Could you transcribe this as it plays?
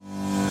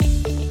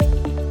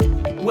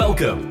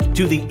Welcome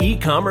to the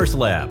E-Commerce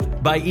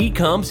Lab by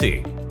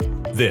Ecomcy.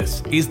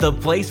 This is the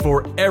place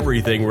for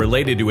everything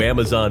related to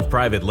Amazon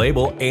private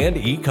label and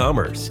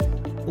e-commerce.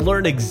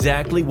 Learn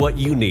exactly what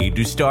you need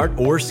to start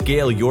or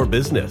scale your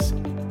business.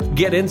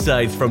 Get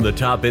insights from the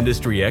top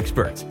industry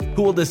experts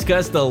who will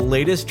discuss the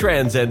latest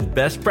trends and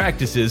best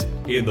practices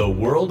in the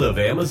world of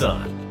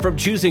Amazon. From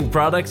choosing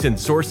products and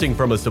sourcing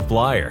from a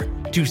supplier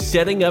to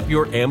setting up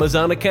your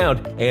Amazon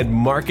account and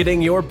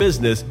marketing your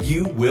business,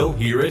 you will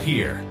hear it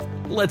here.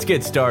 Let's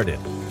get started.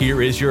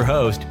 Here is your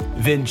host,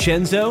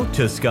 Vincenzo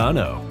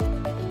Toscano.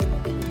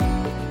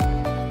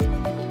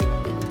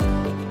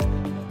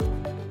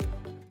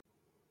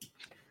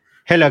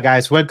 Hello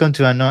guys, welcome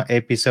to another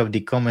episode of the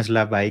E-Commerce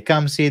Lab by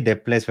Ecomcy, the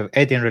place for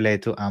everything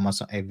related to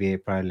Amazon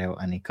FBA private label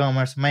and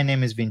e-commerce. My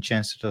name is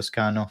Vincenzo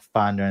Toscano,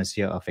 founder and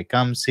CEO of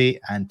Ecomcy,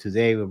 and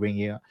today we bring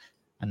you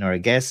another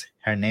guest.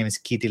 Her name is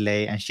Kitty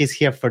Lay, and she's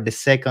here for the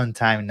second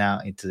time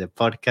now into the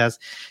podcast.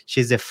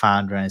 She's the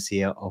founder and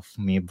CEO of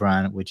Me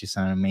Brand, which is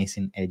an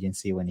amazing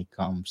agency when it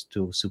comes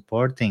to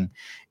supporting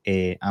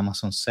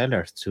Amazon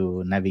sellers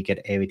to navigate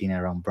everything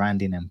around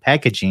branding and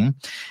packaging.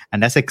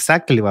 And that's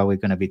exactly what we're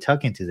going to be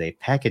talking today,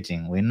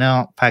 packaging. We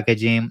know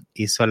packaging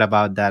is all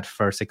about that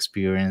first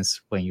experience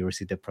when you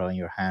receive the product in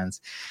your hands.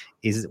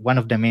 Is one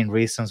of the main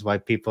reasons why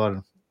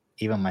people,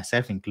 even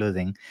myself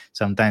including,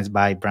 sometimes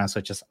buy brands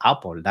such as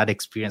Apple. That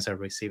experience of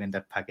receiving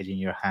that package in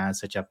your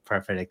hands, such a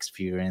perfect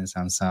experience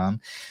and so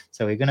on.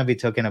 So we're going to be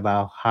talking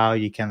about how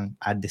you can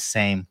add the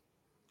same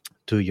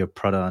to your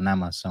product on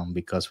Amazon,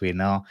 because we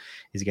know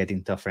it's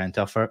getting tougher and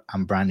tougher,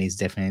 and brand is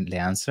definitely the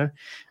answer.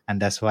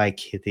 And that's why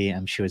Kitty,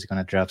 I'm sure, is going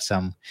to drop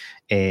some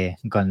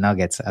gold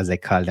nuggets, as I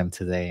call them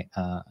today,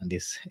 on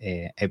this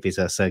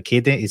episode. So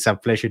Kitty, it's a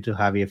pleasure to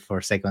have you for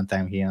a second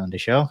time here on the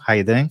show. How are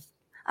you doing?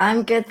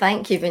 I'm good,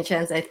 thank you,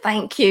 Vincenzo.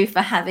 Thank you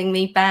for having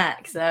me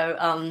back. So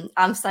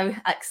I'm so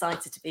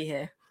excited to be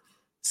here.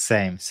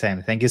 Same.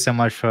 Thank you so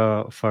much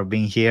for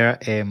being here.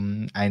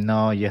 I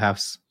know you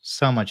have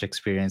so much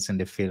experience in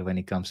the field when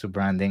it comes to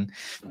branding.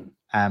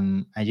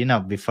 And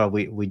before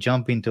we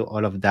jump into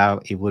all of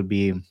that, it would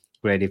be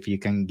great if you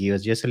can give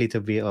us just a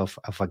little bit of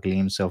a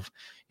glimpse of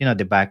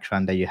the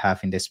background that you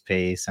have in the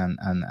space and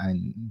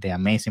the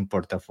amazing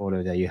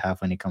portfolio that you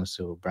have when it comes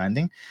to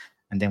branding.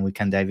 And then we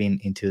can dive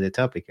into the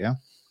topic, yeah?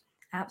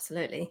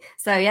 Absolutely.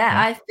 So,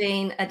 I've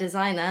been a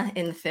designer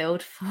in the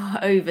field for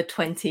over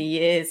 20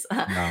 years.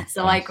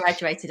 I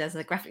graduated as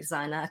a graphic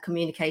designer, a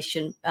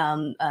communication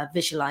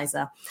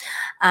visualizer.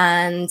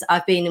 And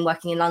I've been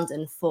working in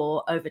London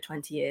for over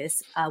 20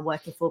 years,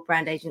 working for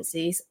brand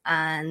agencies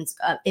and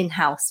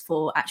in-house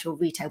for actual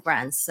retail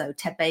brands. So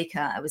Ted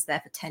Baker, I was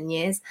there for 10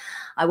 years.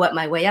 I worked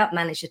my way up,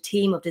 managed a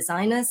team of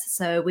designers.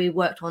 So we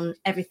worked on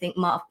everything,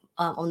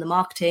 on the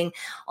marketing,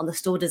 on the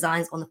store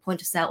designs, on the point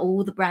of sale,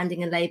 all the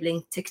branding and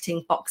labeling,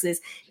 ticketing boxes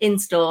in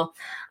store.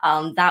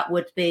 That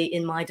would be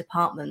in my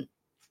department.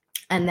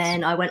 And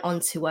then I went on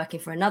to working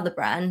for another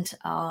brand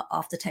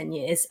after 10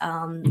 years,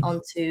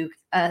 onto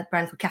a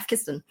brand called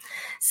Kafkistan.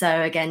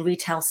 So again,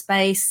 retail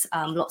space,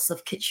 lots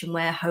of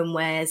kitchenware,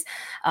 homewares,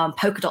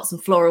 polka dots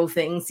and floral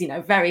things,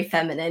 very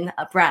feminine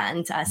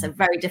brand. So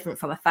very different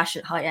from a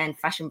high-end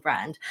fashion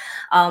brand.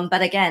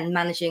 But again,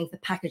 managing the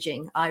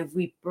packaging, I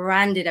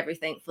rebranded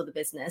everything for the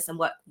business and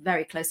worked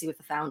very closely with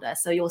the founder.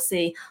 So you'll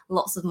see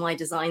lots of my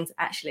designs,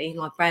 actually,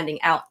 my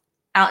branding out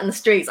in the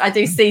streets. I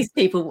do see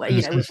people,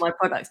 with my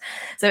products.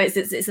 So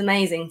it's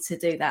amazing to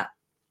do that.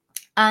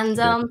 And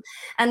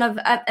I've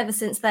ever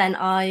since then,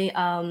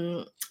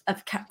 I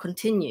have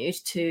continued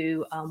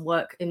to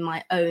work in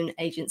my own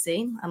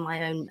agency and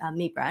my own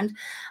Me Brand,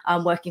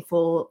 working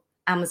for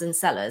Amazon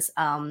sellers.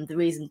 The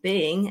reason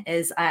being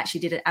is I actually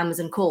did an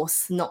Amazon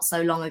course not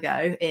so long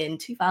ago in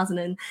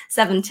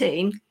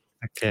 2017.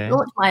 Okay.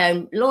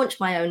 Launch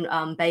my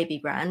own baby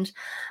brand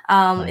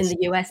in the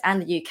US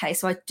and the UK.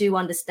 So I do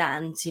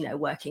understand,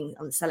 working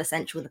on the Seller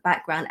Central in the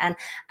background and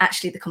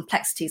actually the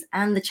complexities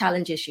and the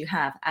challenges you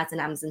have as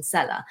an Amazon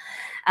seller.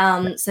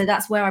 So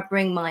that's where I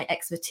bring my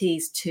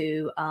expertise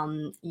to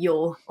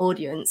your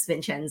audience,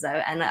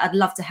 Vincenzo, and I'd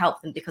love to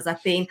help them because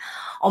I've been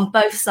on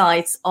both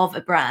sides of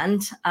a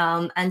brand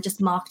and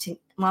just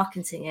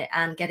marketing it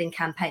and getting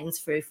campaigns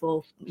through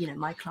for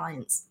my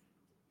clients.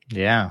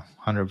 Yeah,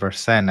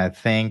 100%. I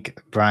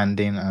think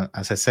branding,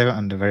 as I said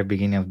on the very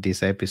beginning of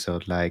this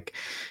episode,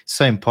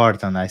 so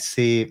important. I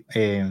see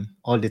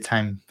all the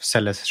time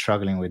sellers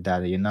struggling with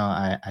that.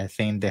 I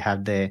think they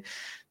have the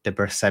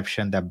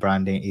perception that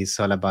branding is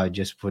all about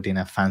just putting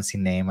a fancy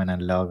name and a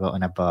logo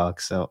on a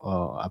box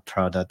or a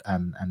product,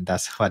 and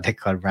that's what they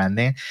call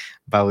branding.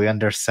 But we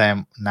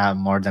understand now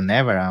more than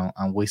ever,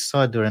 and we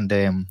saw during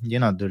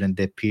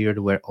the period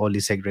where all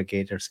these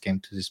aggregators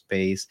came to the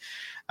space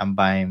and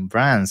buying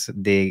brands,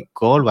 the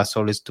goal was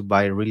always to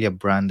buy really a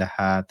brand that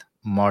had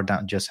more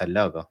than just a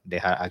logo. They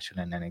had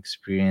actually an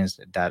experience,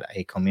 that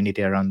a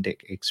community around the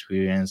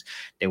experience.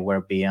 They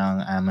were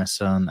beyond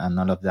Amazon and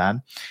all of that.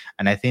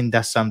 And I think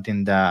that's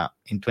something that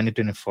in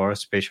 2024,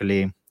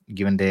 especially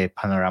given the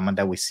panorama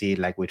that we see,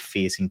 like with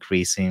fees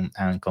increasing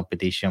and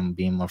competition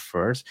being more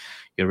fierce,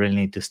 you really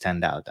need to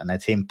stand out. And I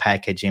think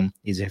packaging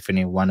is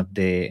definitely one of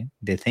the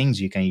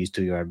things you can use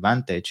to your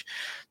advantage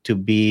to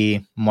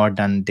be more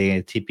than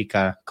the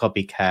typical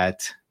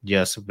copycat,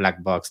 just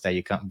black box that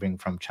you can bring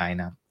from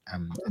China.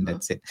 And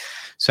that's it.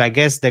 So I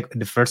guess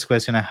the first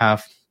question I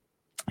have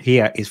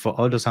here is for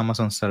all those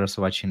Amazon sellers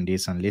watching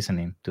this and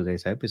listening to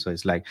this episode.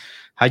 It's like,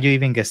 how do you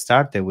even get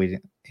started with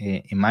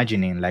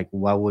imagining like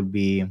what would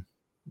be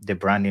the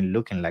branding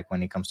looking like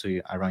when it comes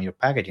to around your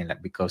packaging?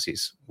 Like, because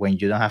it's when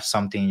you don't have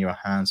something in your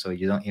hands or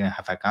you don't even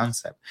have a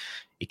concept,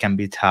 it can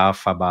be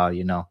tough about,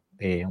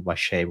 what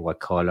shape, what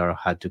color,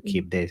 how to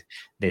keep the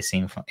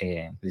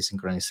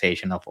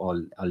synchronization of all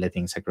the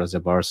things across the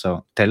board.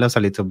 So tell us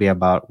a little bit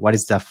about what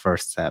is that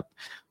first step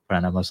for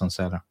an Amazon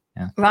seller.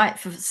 Yeah. Right.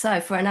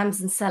 So for an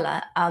Amazon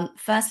seller,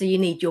 firstly, you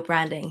need your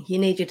branding, you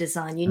need your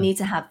design, you need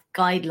to have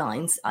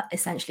guidelines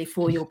essentially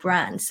for your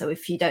brand. So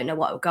if you don't know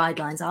what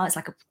guidelines are, it's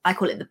like I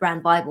call it the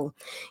brand Bible.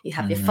 You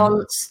have your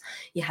fonts,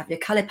 you have your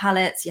color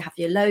palettes, you have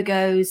your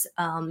logos,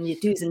 your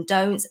do's and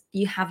don'ts,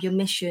 you have your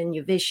mission,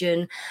 your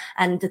vision,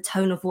 and the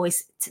tone of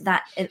voice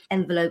that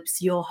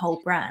envelopes your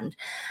whole brand.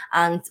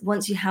 And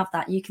once you have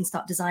that, you can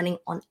start designing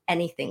on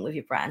anything with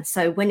your brand.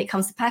 So when it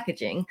comes to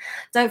packaging,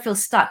 don't feel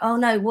stuck. Oh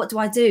no, what do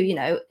I do?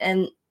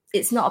 And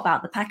it's not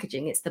about the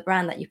packaging, it's the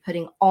brand that you're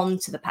putting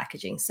onto the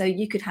packaging. So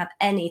you could have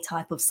any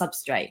type of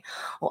substrate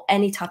or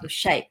any type of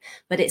shape,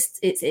 but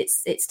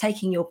it's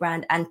taking your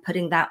brand and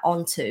putting that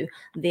onto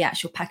the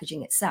actual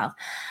packaging itself.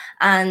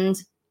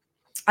 And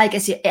I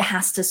guess it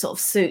has to sort of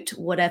suit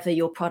whatever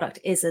your product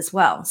is as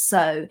well.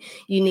 So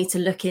you need to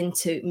look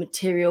into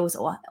materials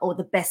or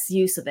the best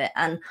use of it.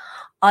 And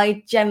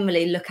I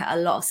generally look at a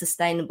lot of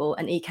sustainable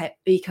and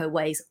eco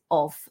ways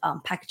of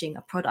packaging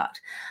a product.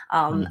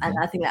 And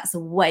I think that's a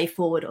way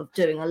forward of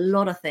doing a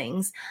lot of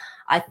things.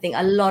 I think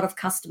a lot of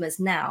customers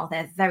now,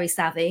 they're very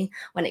savvy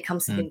when it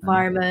comes to the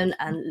environment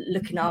and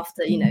looking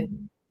after,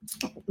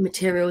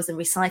 materials and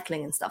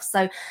recycling and stuff.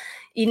 So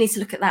you need to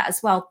look at that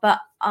as well. But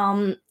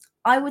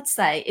I would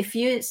say if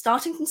you're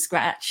starting from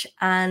scratch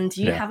and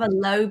you have a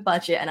low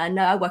budget, and I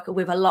know I work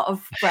with a lot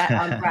of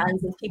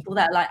brands and people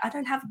that are like, I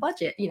don't have a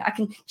budget, I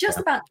can just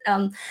about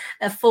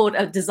afford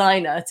a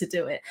designer to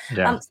do it.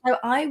 So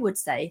I would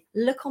say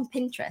look on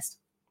Pinterest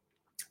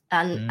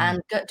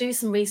and go do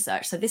some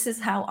research. So this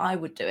is how I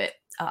would do it.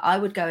 I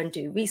would go and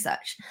do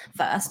research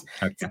first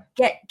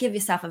to give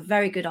yourself a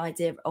very good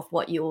idea of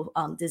what you're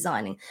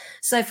designing.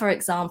 So for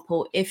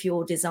example, if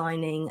you're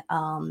designing,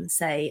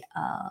 say,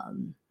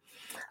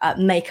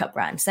 makeup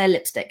brand, say a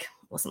lipstick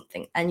or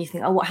something, and you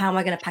think, how am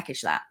I going to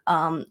package that?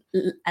 And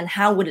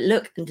how would it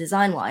look? And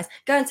design wise,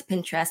 go into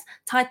Pinterest,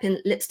 type in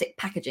lipstick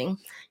packaging.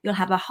 You'll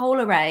have a whole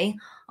array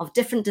of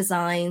different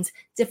designs,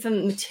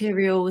 different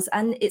materials,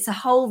 and it's a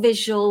whole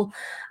visual,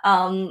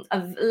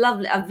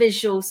 a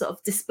visual sort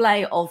of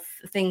display of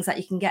things that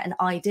you can get and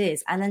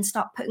ideas, and then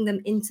start putting them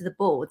into the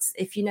boards.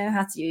 If you know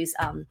how to use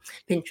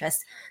Pinterest,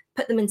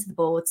 put them into the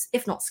boards.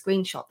 If not,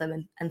 screenshot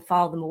them and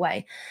file them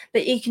away.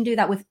 But you can do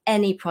that with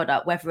any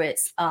product, whether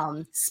it's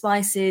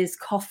spices,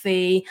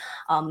 coffee,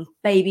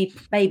 baby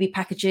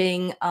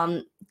packaging.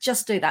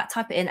 Just do that,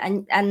 type it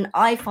in, and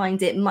I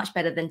find it much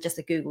better than just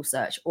a Google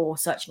search or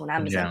searching on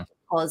Amazon,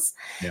 because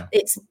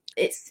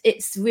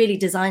it's really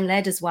design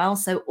led as well.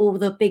 So all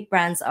the big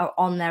brands are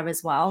on there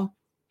as well,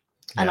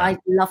 and I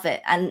love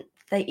it. And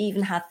they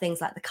even have things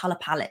like the color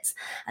palettes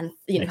and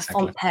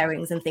font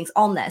pairings and things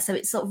on there. So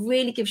it sort of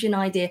really gives you an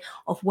idea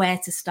of where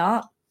to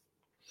start.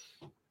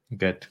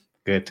 Good.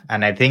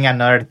 And I think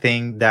another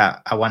thing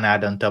that I want to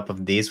add on top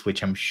of this,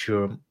 which I'm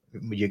sure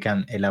you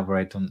can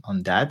elaborate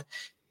on that,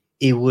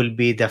 it will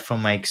be that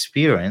from my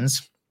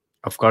experience,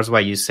 of course,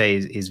 what you say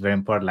is very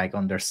important, like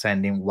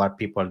understanding what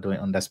people are doing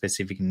on that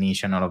specific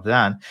niche and all of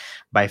that.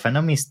 But if I'm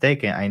not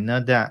mistaken, I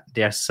know that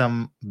there are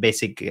some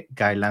basic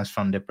guidelines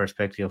from the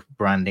perspective of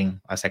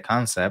branding as a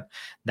concept,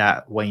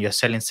 that when you're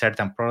selling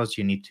certain products,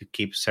 you need to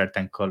keep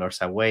certain colors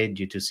away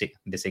due to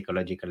the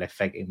psychological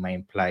effect it may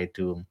imply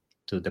to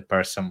the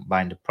person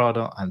buying the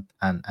product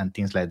and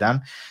things like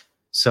that.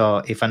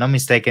 So if I'm not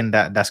mistaken,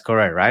 that's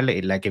correct,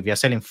 right? Like if you're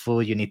selling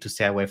food, you need to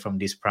stay away from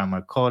these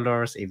primary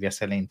colors. If you're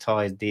selling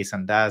toys, this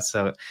and that.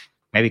 So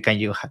maybe can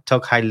you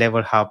talk high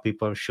level how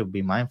people should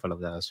be mindful of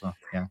that as well?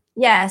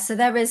 Yeah, so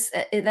there is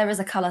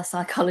a color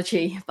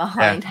psychology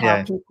behind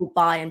how people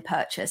buy and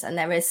purchase, and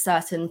there is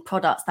certain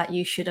products that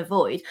you should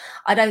avoid.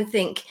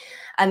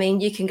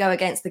 You can go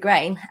against the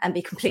grain and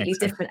be completely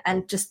different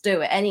and just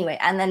do it anyway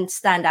and then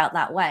stand out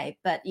that way.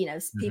 But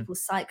people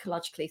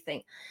psychologically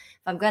think,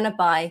 if I'm going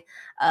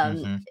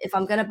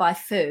to buy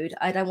food,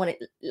 I don't want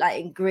it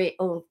like in green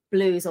or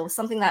blues or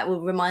something that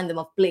will remind them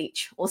of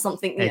bleach or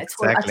something, a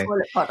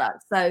toilet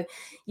product. So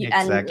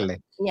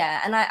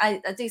and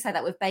I do say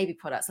that with baby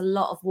products, a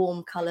lot of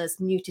warm colors,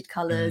 muted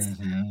colors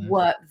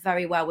work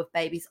very well with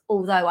babies.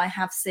 Although I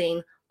have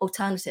seen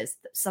alternatives,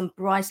 some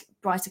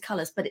brighter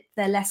colors, but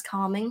they're less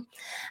calming.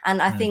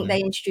 And I think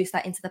they introduce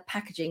that into the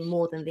packaging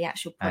more than the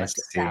actual product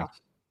itself.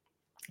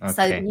 Okay.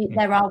 So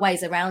there are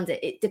ways around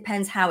it. It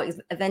depends how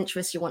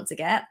adventurous you want to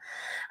get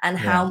and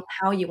how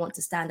you want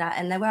to stand out.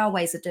 And there are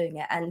ways of doing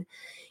it. And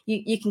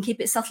you can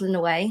keep it subtle in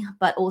a way,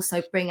 but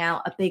also bring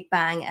out a big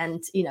bang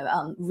and,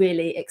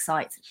 really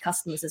excite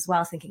customers as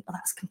well, thinking, oh,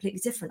 that's completely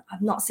different.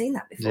 I've not seen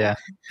that before. Yeah.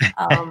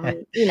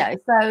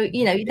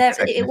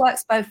 Exactly. It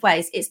works both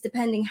ways. It's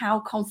depending how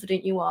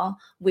confident you are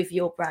with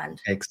your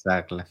brand.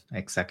 Exactly.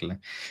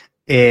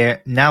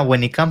 Now,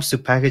 when it comes to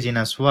packaging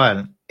as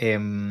well,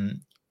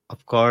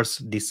 of course,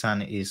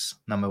 design is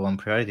number one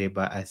priority,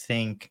 but I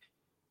think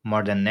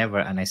more than ever,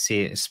 and I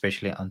see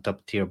especially on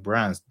top tier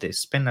brands, they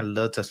spend a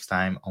lot of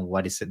time on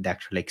what is the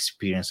actual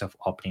experience of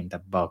opening the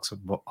box,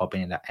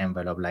 opening the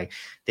envelope, like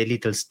the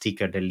little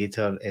sticker, the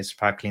little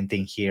sparkling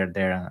thing here,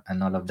 there,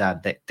 and all of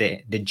that.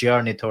 The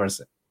journey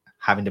towards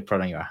having the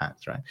product in your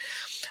hands, right?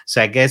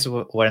 So I guess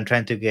what I'm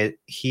trying to get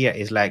here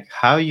is like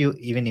how you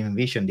even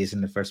envision this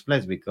in the first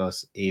place,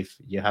 because if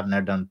you have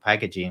not done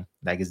packaging,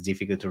 like it's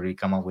difficult to really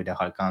come up with a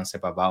whole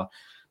concept about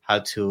how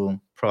to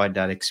provide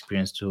that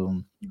experience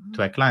to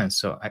a client.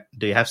 So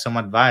do you have some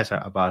advice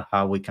about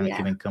how we can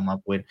even come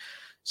up with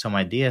some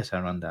ideas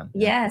around that?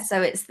 Yeah,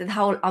 so it's the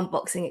whole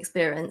unboxing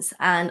experience.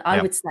 And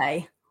I would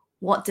say,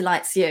 what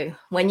delights you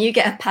when you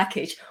get a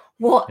package?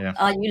 What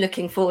are you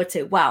looking forward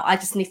to? Wow, I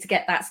just need to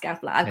get that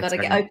scalpel. I've got to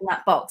open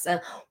that box.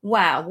 And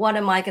wow, what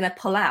am I going to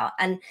pull out?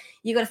 And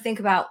you got to think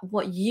about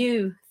what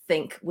you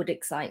think would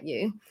excite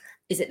you.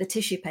 Is it the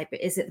tissue paper?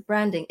 Is it the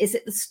branding? Is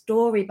it the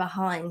story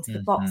behind the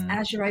box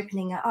as you're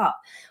opening it up?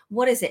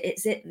 What is it?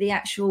 Is it the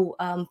actual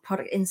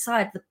product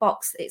inside the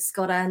box? It's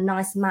got a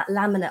nice matte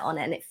laminate on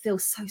it and it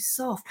feels so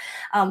soft.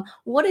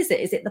 What is it?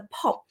 Is it the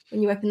pop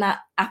when you open that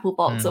Apple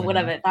box or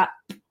whatever? That,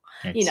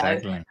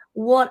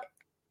 what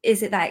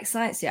is it that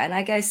excites you? And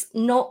I guess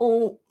not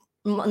all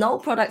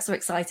products are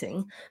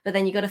exciting, but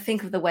then you got to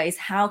think of the ways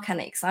how can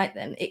it excite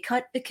them. It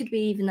could be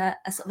even a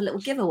sort of a little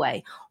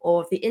giveaway,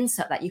 or the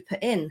insert that you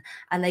put in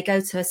and they go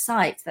to a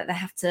site that they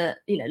have to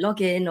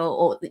log in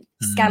or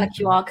scan a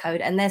QR code,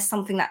 and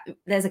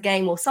there's a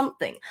game or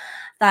something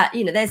that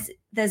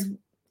there's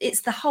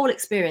it's the whole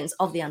experience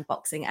of the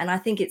unboxing. And I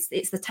think it's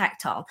the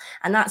tactile,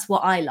 and that's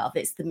what I love.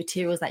 It's the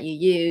materials that you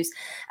use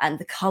and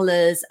the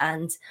colors,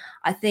 and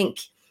I think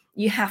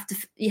you have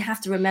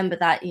to remember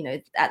that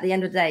at the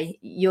end of the day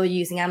you're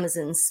using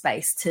Amazon's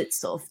space to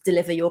sort of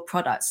deliver your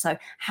product. So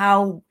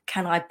how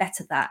can I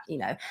better that?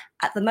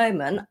 At the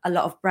moment a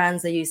lot of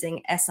brands are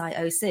using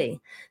SIOC,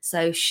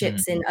 so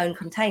ships in own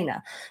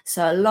container.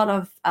 So a lot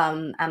of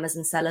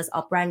Amazon sellers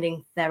are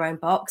branding their own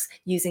box,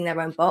 using their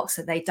own box,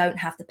 so they don't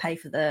have to pay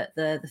for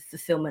the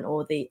fulfillment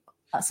or the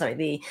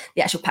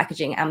actual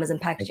packaging, Amazon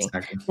packaging.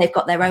 Exactly. They've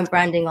got their own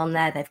branding on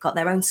there. They've got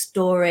their own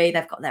story.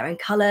 They've got their own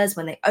colors.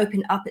 When they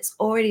open up, it's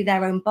already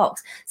their own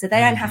box. So they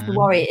don't have to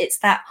worry. It's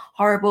that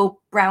horrible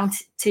brown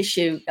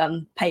tissue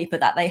paper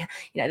that they,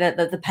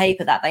 the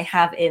paper that they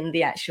have in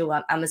the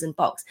actual Amazon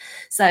box.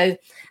 So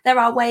there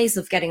are ways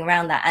of getting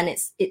around that. And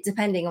it's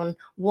depending on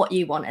what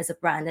you want as a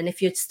brand. And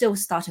if you're still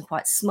starting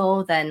quite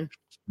small, then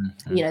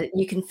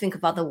you can think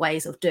of other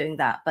ways of doing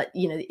that. But,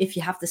 if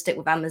you have to stick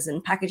with Amazon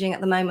packaging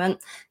at the moment,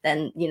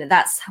 then,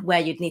 that's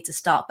where you'd need to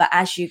start. But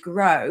as you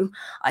grow,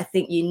 I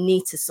think you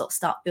need to sort of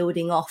start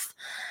building off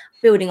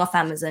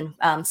Amazon,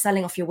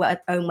 selling off your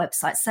own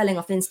website, selling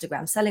off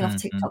Instagram, selling off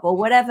TikTok, or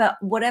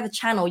whatever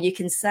channel you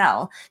can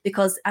sell,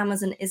 because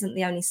Amazon isn't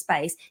the only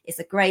space. It's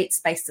a great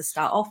space to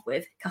start off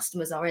with.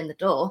 Customers are in the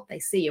door, they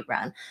see your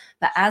brand.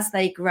 But as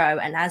they grow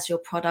and as your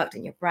product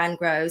and your brand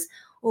grows,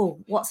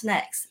 what's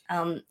next?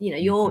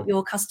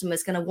 Your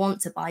customer's going to want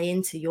to buy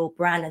into your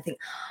brand and think,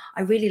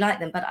 I really like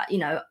them, but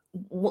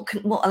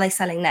what are they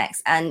selling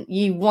next? And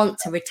you want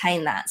to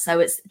retain that.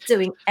 So it's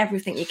doing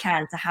everything you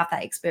can to have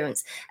that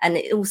experience. And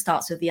it all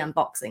starts with the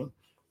unboxing.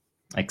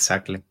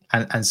 Exactly.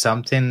 And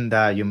something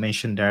that you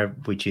mentioned there,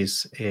 which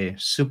is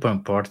super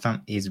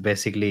important, is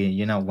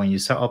basically, when you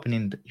start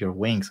opening your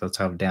wings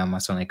outside of the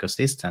Amazon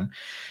ecosystem,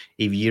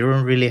 if you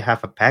don't really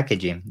have a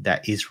packaging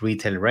that is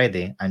retail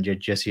ready and you're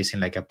just using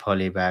like a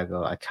poly bag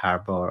or a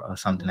cardboard or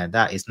something like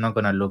that, it's not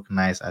going to look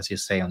nice, as you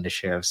say, on the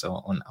shelves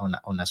or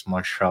on a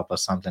small shop or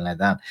something like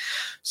that.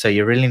 So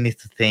you really need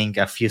to think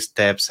a few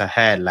steps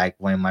ahead, like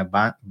when my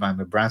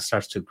brand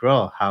starts to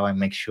grow, how I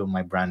make sure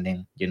my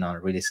branding,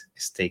 really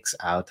sticks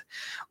out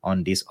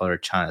on these other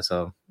channels.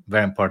 So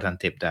very important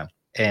tip there.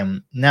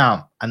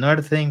 Now,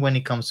 another thing when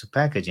it comes to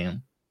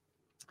packaging,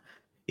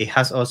 it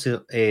has also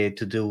to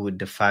do with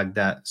the fact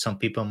that some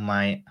people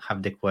might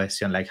have the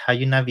question, like how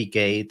you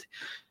navigate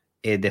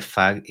the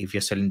fact if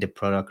you're selling the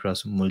product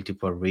across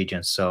multiple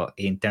regions. So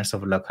in terms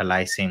of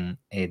localizing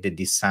the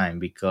design,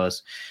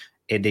 because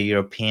the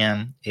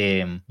European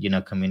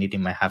community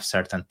might have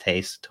certain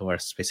tastes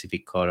towards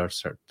specific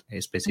colors or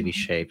specific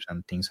shapes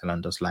and things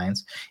along those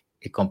lines,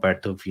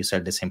 compared to if you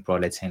sell the same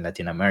products in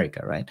Latin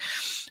America, right?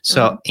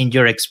 So in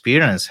your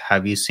experience,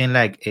 have you seen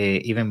like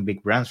even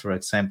big brands, for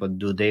example,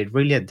 do they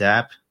really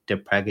adapt their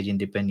packaging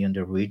depending on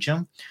the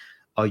region,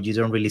 or you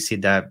don't really see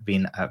that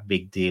being a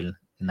big deal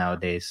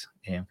nowadays?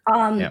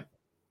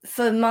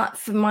 from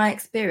my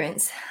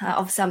experience,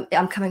 obviously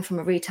I'm coming from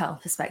a retail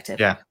perspective.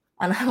 Yeah.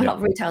 And a lot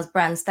of retail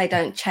brands, they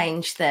don't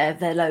change their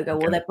logo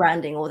or their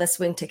branding or their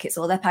swing tickets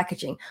or their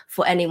packaging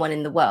for anyone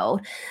in the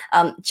world.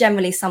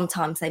 Generally,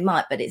 sometimes they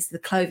might, but it's the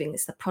clothing,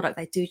 it's the product.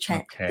 They do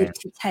change. They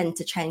tend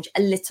to change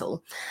a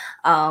little.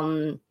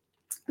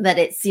 That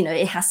it's,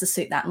 it has to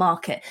suit that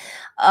market.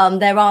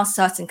 There are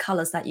certain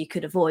colors that you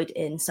could avoid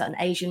in certain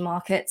Asian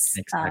markets.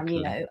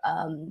 Exactly.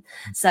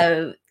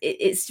 So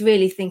it's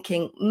really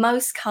thinking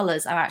most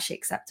colors are actually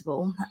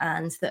acceptable,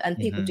 and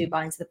people do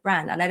buy into the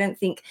brand. And I don't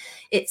think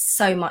it's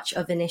so much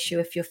of an issue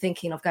if you're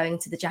thinking of going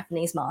to the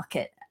Japanese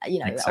market,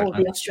 or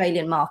the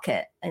Australian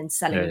market and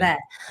selling there.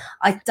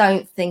 I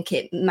don't think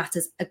it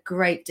matters a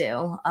great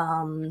deal.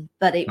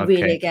 But it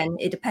really, again,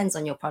 it depends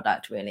on your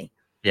product, really.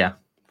 Yeah.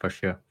 For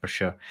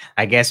sure.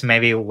 I guess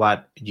maybe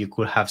what you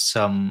could have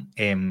some,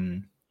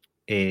 you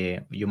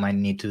might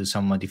need to do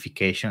some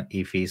modification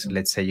if it's,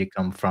 let's say you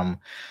come from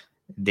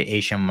the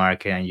Asian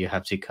market and you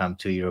have to come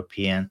to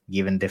European,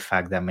 given the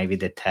fact that maybe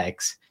the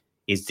text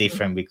is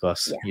different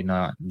because,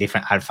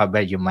 different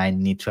alphabet, you might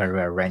need to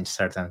rearrange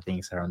certain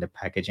things around the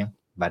packaging.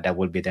 But that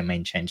would be the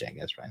main change, I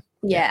guess, right?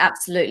 Yeah,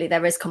 absolutely.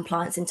 There is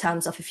compliance in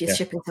terms of if you're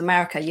shipping to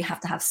America, you have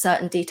to have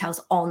certain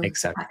details on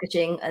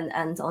packaging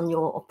and on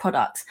your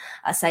products.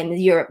 Same with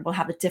Europe, will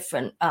have a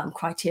different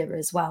criteria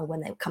as well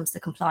when it comes to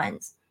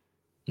compliance.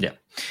 Yeah.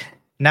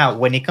 Now,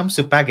 when it comes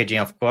to packaging,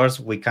 of course,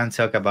 we can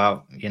talk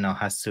about,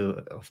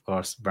 of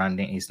course,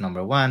 branding is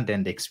number one,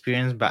 then the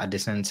experience. But at the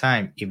same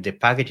time, if the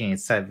packaging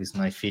itself is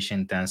not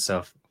efficient in terms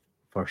of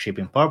for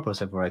shipping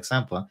purposes, for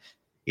example,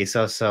 it's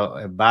also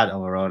a bad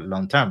overall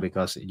long term,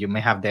 because you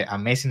may have the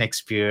amazing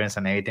experience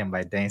and everything,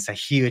 but then it's a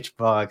huge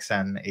box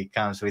and it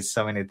comes with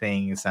so many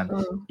things. And,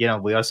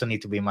 we also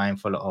need to be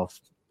mindful of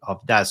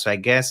that. So I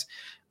guess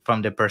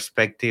from the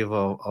perspective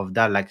of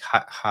that, like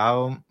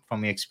how,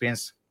 from your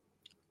experience,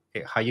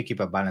 how you keep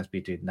a balance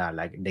between that,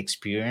 like the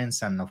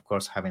experience and of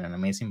course having an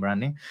amazing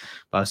branding,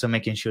 but also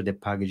making sure the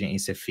packaging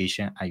is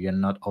efficient and you're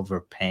not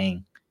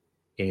overpaying,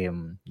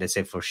 let's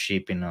say for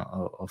shipping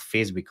or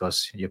fees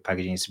because your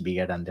packaging is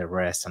bigger than the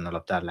rest and all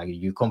of that. Like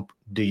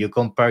do you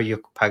compare your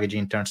packaging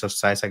in terms of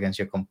size against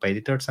your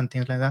competitors and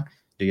things like that?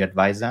 Do you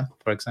advise that,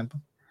 for example?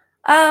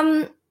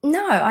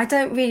 No, I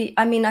don't really.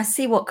 I mean, I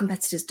see what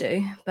competitors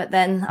do, but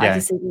then I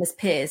just see them as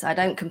peers. I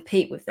don't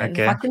compete with them.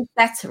 If I can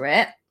better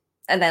it,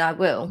 and then I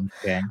will.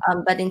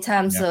 But in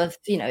terms of,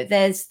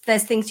 there's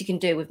things you can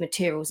do with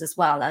materials as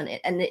well, and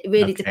it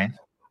really depends.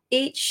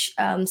 Each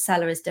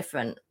seller is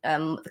different.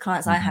 The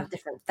clients I have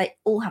different. They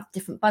all have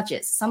different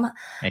budgets. Some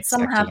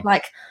have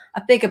like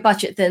a bigger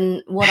budget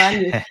than what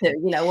I'm used to.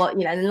 And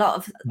a lot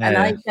of, and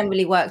I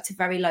generally work to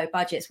very low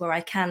budgets where I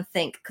can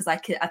think, because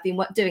I've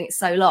been doing it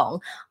so long.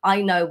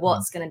 I know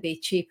what's going to be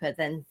cheaper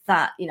than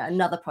that.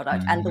 Another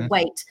product, and the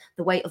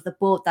weight of the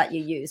board that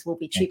you use will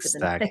be cheaper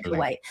than the thicker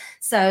weight.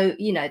 So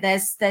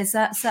there's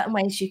certain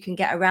ways you can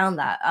get around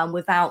that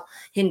without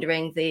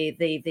hindering the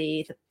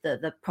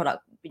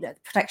product, the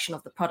protection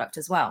of the product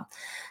as well.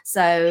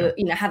 So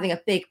having a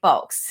big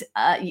box,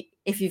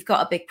 if you've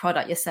got a big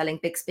product, you're selling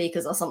big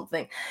speakers or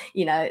something,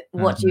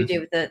 what do you do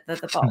with the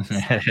box?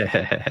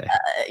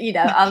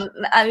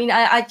 I mean,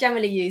 I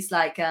generally use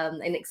like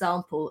an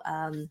example.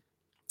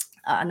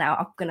 Now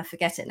I'm gonna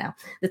forget it now.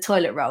 The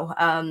toilet roll.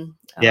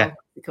 What's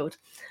it called?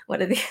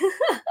 What are the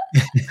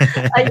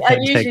I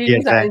usually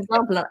use that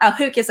example.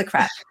 Who gives a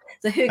crap?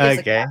 So who gives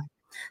a crap?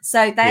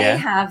 So they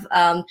have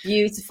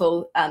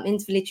beautiful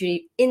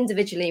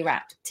individually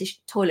wrapped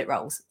toilet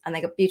rolls, and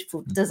they got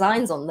beautiful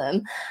designs on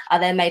them.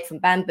 They're made from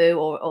bamboo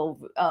or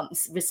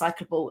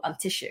recyclable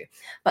tissue.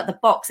 But the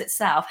box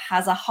itself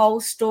has a whole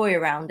story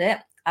around it.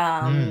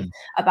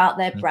 About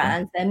their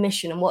brand, their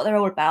mission, and what they're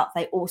all about.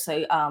 They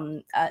also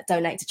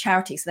donate to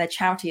charity, so their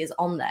charity is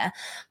on there.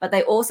 But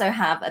they also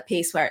have a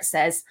piece where it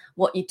says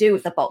what you do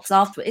with the box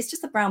afterwards. It's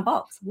just a brown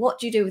box. What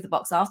do you do with the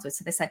box afterwards?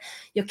 So they say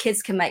your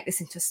kids can make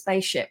this into a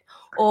spaceship,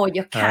 or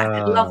your cat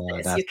could love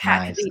this. Your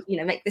cat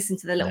could, make this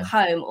into the little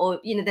home, or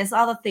there's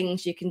other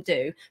things you can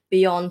do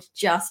beyond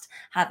just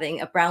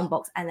having a brown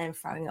box and then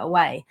throwing it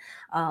away.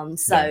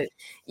 So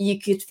you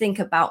could think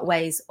about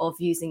ways of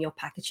using your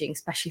packaging,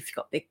 especially if you've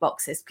got big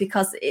boxes,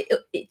 because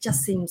it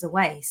just seems a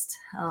waste.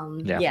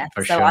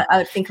 I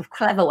would think of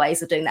clever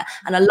ways of doing that,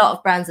 and a lot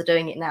of brands are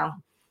doing it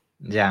now.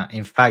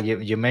 In fact,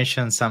 you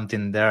mentioned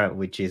something there,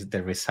 which is the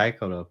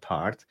recyclable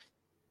part,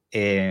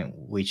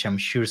 which I'm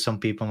sure some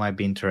people might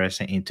be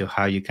interested into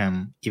how you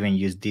can even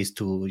use this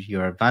to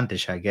your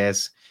advantage. I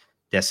guess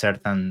there are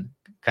certain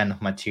kind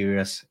of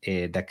materials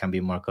that can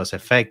be more cost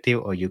effective,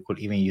 or you could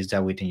even use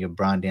that within your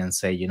branding and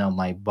say,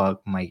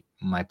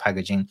 my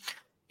packaging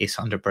is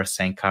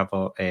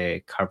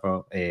 100%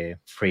 carbon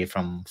free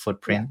from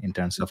footprint in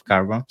terms of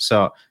carbon.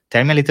 So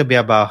tell me a little bit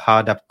about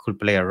how that could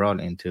play a role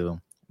into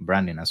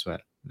branding as well,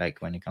 like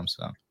when it comes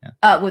to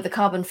with the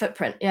carbon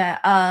footprint.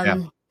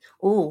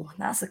 Oh,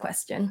 that's a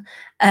question.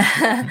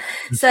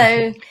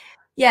 So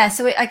Yeah,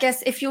 so I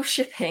guess if you're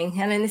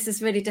shipping, I mean, this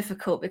is really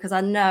difficult because I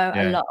know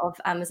a lot of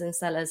Amazon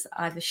sellers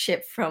either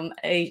ship from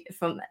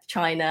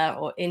China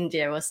or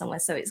India or somewhere,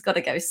 so it's got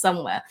to go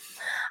somewhere.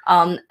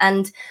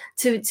 And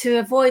to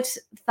avoid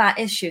that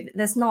issue,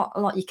 there's not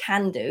a lot you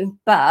can do,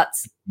 but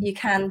you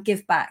can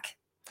give back.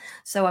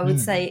 So I would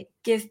say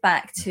give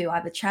back to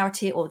either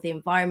charity or the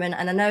environment.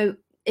 And I know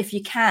if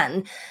you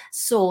can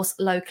source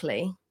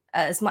locally,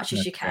 as much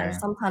as you can.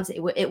 Sometimes it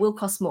will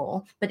cost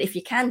more, but if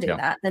you can do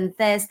that, then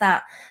there's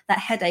that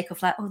headache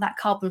of like, oh, that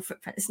carbon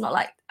footprint. It's not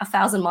like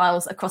 1,000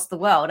 miles across the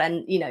world,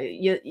 and you know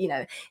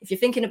if you're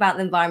thinking about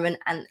the environment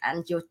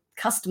and your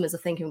customers are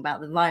thinking about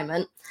the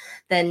environment,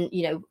 then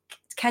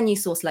can you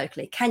source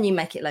locally? Can you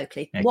make it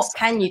locally? Exactly. What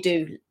can you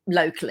do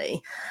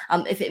locally?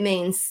 If it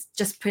means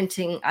just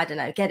printing, I don't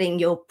know, getting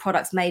your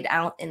products made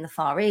out in the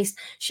Far East,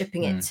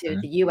 shipping it to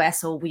the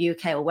US or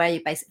UK or where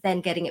you're based,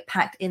 then getting it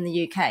packed in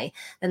the UK,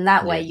 then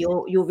that way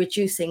you're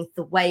reducing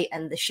the weight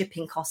and the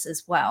shipping costs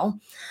as well.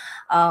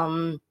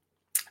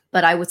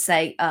 But I would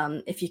say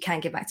if you can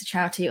give back to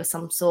charity or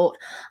some sort,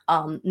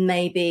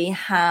 maybe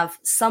have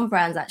some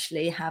brands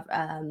actually have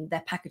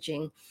their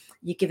packaging,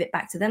 you give it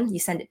back to them, you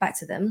send it back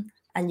to them,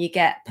 and you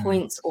get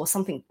points or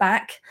something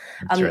back,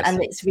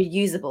 and it's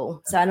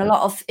reusable. So, and a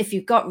lot of, if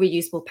you've got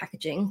reusable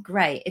packaging,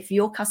 great. If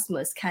your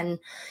customers can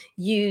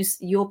use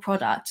your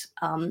product,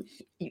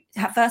 you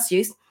have first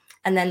use,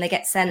 and then they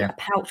get sent a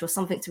pouch or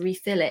something to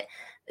refill it.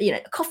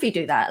 Coffee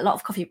do that. A lot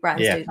of coffee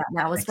brands do that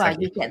now as well.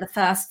 You get the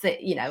first,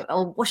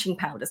 or washing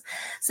powders.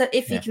 So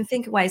if you can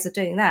think of ways of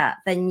doing that,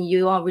 then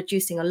you are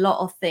reducing a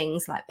lot of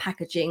things like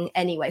packaging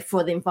anyway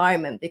for the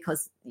environment,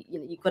 because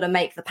you've got to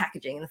make the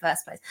packaging in the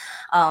first place.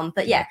 So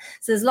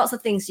there's lots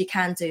of things you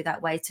can do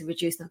that way to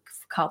reduce the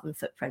carbon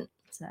footprint.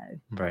 So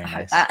I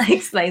hope that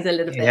explains a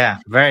little bit. Yeah,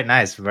 very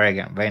nice. Very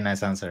good. Very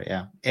nice answer.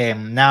 Yeah.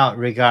 Now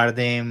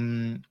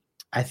regarding,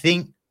 I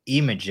think,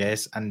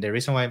 images, and the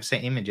reason why I'm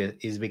saying images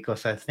is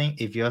because I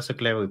think if you're also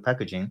clever with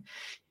packaging,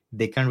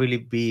 they can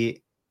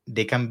be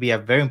a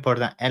very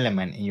important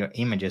element in your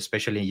images,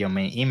 especially your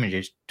main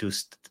images, to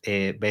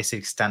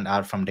basically stand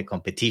out from the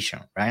competition,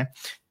 right?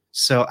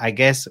 So I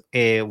guess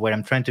what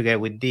I'm trying to get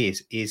with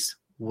this is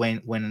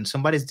when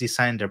somebody's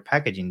designed their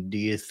packaging, do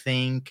you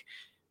think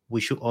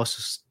we should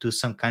also do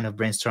some kind of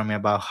brainstorming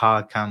about how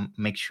I can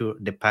make sure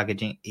the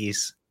packaging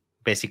is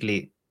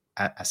basically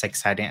as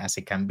exciting as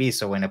it can be,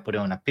 so when I put it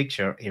on a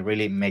picture, it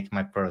really makes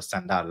my product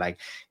stand out? Like,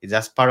 is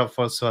that part of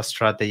also a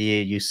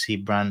strategy you see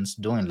brands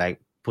doing, like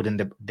putting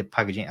the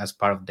packaging as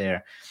part of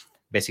their,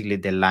 basically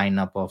the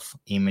lineup of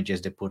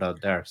images they put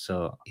out there,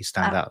 so it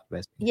stands out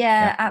basically?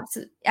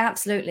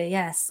 Absolutely,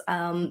 yes.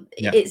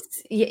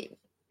 It's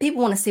people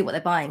want to see what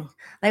they're buying.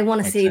 They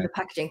want to see the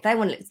packaging. They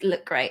want it to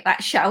look great.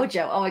 That shower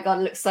gel, oh my god,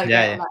 it looks so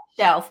great on that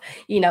shelf,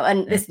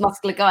 and this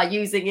muscular guy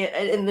using it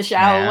in the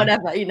shower or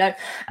whatever,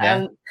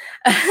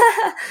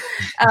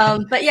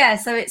 but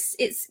so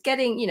it's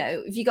getting,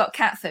 if you got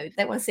cat food,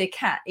 they want to see a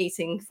cat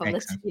eating from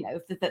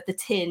the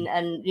tin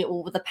and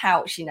or with the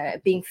pouch,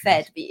 being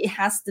fed. But it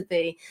has to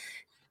be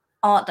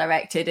art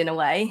directed in a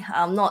way,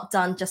 not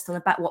done just on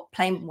a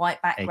plain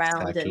white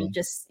background. And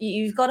just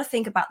you've got to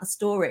think about the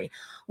story.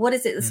 What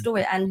is it, the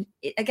story? And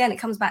again, it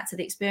comes back to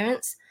the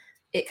experience.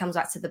 It comes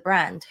back to the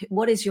brand.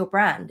 What is your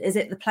brand? Is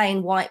it the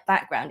plain white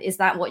background? Is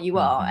that what you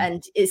are?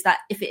 And is that,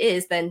 if it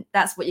is, then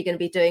that's what you're going to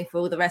be doing for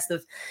all the rest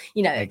of,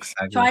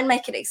 try and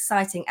make it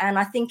exciting. And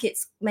I think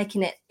it's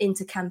making it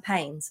into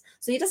campaigns,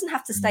 so it doesn't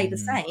have to stay the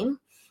same.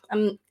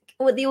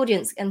 The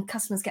audience and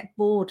customers get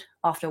bored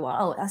after a while.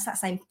 Oh, that's that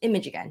same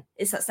image again.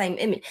 It's that same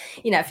image.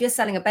 If you're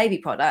selling a baby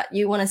product,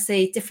 you want to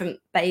see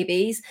different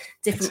babies,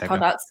 different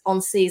products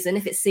on season.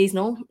 If it's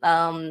seasonal,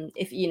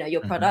 if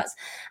your products,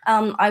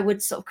 I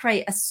would sort of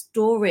create a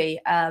story,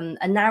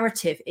 a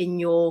narrative in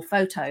your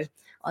photo.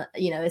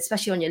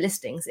 Especially on your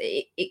listings,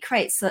 it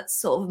creates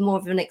sort of more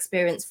of an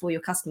experience for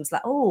your customers.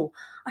 Like, oh,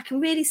 I can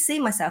really see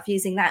myself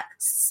using that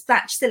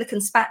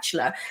silicone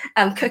spatula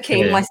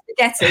cooking my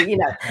spaghetti.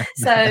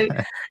 So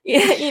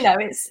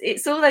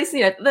it's all those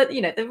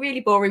the really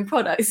boring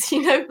products.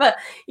 But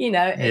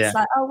it's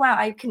like, oh wow,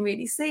 I can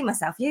really see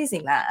myself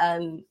using that,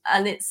 and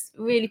it's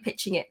really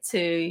pitching it to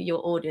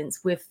your audience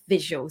with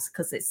visuals,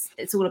 because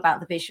it's all about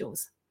the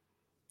visuals.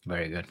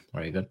 Very good,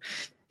 very good.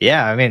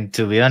 Yeah, I mean,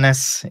 to be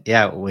honest,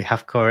 we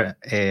have covered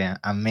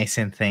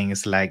amazing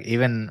things. Like,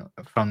 even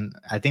from,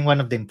 I think one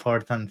of the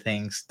important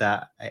things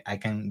that I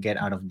can get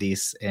out of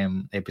this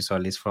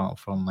episode, is from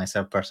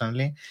myself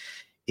personally,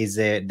 is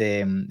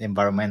the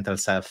environmental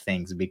side of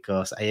things.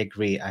 Because I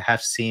agree, I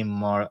have seen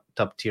more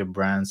top tier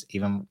brands,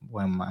 even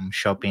when I'm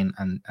shopping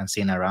and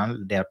seeing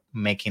around, they're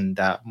making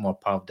that more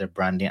part of their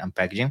branding and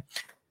packaging.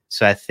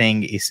 So I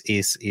think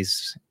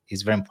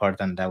it's very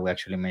important that we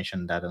actually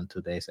mention that on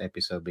today's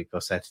episode,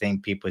 because I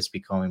think people is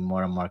becoming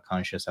more and more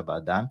conscious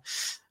about that.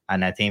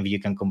 And I think if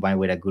you can combine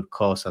with a good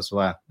cause as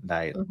well,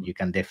 like you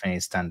can definitely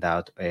stand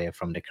out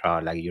from the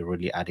crowd. Like, you're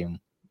really adding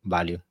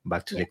value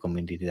back to the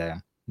community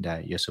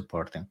that you're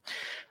supporting.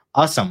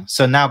 Awesome.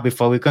 So now,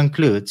 before we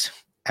conclude,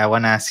 I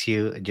want to ask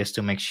you, just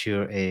to make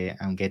sure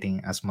I'm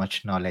getting as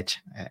much knowledge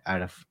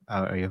out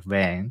of your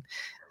brain.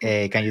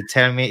 Can you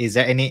tell me, is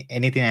there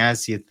anything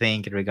else you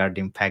think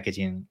regarding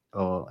packaging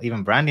or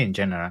even branding in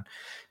general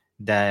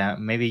that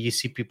maybe you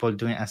see people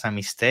doing as a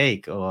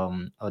mistake, or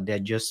they're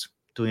just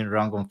doing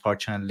wrong,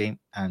 unfortunately,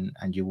 and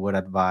you would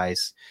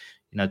advise,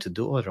 to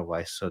do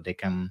otherwise so they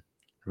can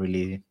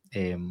really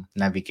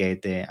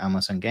navigate the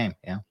Amazon game?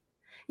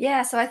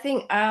 Yeah, so I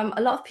think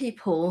a lot of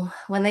people,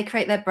 when they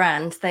create their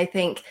brand, they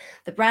think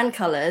the brand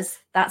colors,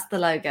 that's the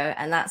logo,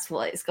 and that's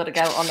what it's got to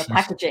go on the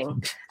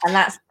packaging. And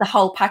that's the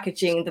whole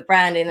packaging, the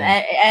branding,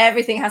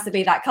 everything has to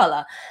be that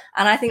color.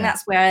 And I think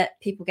that's where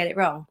people get it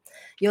wrong.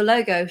 Your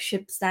logo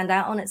should stand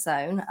out on its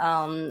own,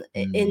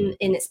 in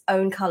its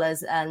own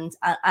colors and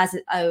as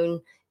its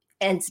own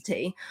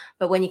entity.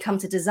 But when you come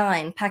to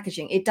design,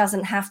 packaging, it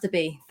doesn't have to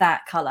be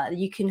that color.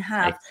 You can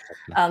have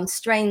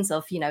strains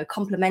of,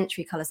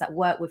 complementary colors that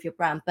work with your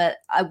brand, but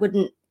I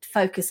wouldn't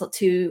focus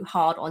too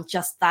hard on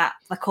just that.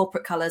 The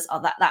corporate colors are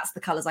that's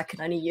the colors I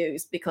can only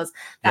use, because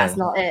that's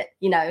not it.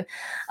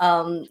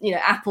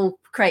 Apple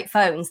create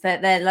phones,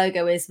 their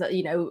logo is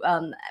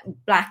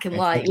black and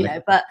white,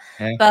 but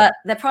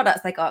their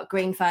products, they got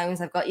green phones,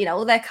 they've got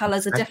all their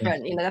colors are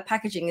different, their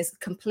packaging is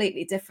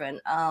completely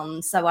different.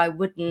 So I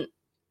wouldn't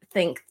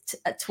think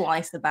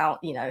twice about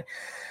using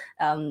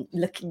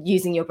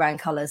your brand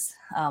colors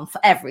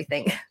for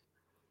everything.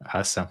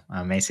 Awesome,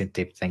 amazing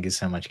tip. Thank you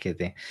so much,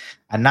 Kitty.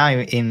 And now,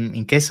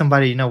 in case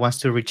somebody wants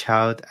to reach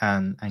out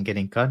and get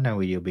in contact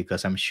with you,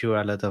 because I'm sure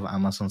a lot of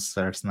Amazon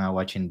sellers now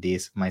watching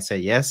this might say,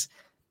 yes,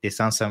 this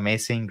sounds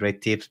amazing,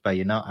 great tips, but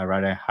I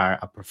rather hire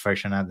a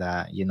professional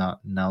that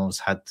knows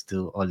how to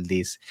do all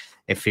this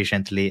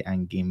efficiently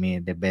and give me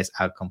the best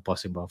outcome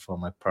possible for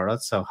my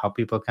product. So how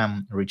people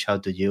can reach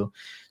out to you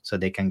so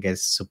they can get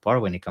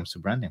support when it comes to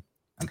branding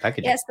and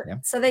packaging? Yes,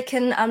 so they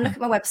can look at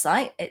my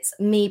website. It's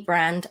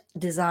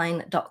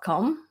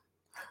mebranddesign.com.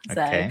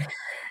 Okay.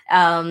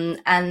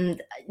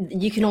 And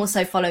you can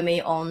also follow me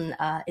on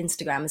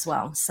Instagram as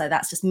well. So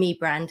that's just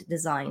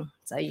mebranddesign.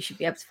 So you should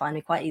be able to find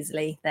me quite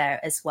easily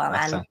there as well.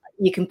 Awesome. And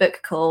you can book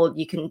a call.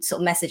 You can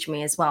sort of message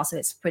me as well. So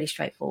it's pretty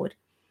straightforward.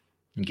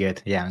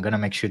 Good. Yeah, I'm going to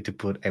make sure to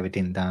put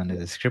everything down in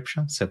the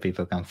description so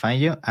people can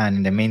find you. And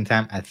in the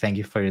meantime, I thank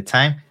you for your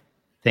time.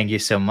 Thank you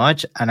so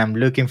much. And I'm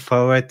looking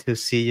forward to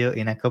see you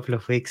in a couple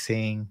of weeks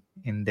in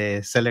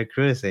the Seller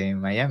Cruise in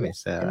Miami.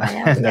 So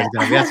that's going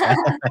to be awesome.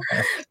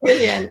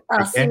 Brilliant.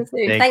 Okay.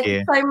 Thank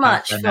you so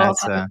much.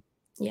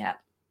 Yeah,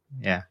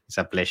 it's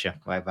a pleasure.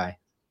 Bye-bye.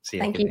 See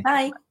you. Thank you.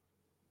 Bye.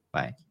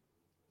 Bye.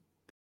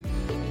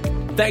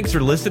 Thanks for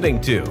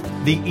listening to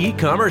the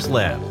E-Commerce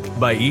Lab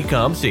by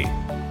eComC.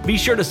 Be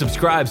sure to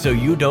subscribe so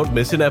you don't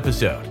miss an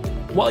episode.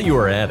 While you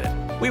are at it,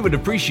 we would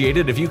appreciate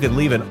it if you could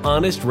leave an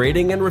honest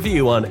rating and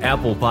review on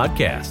Apple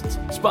Podcasts,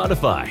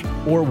 Spotify,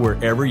 or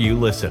wherever you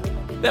listen.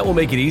 That will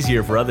make it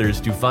easier for others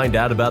to find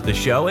out about the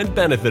show and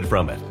benefit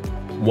from it.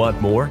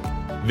 Want more?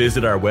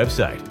 Visit our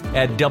website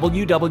at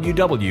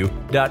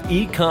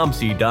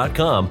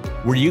www.ecomc.com,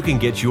 where you can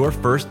get your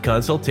first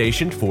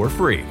consultation for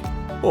free.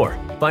 Or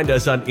find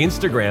us on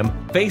Instagram,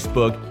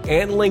 Facebook,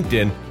 and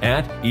LinkedIn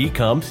at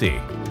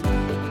eComC.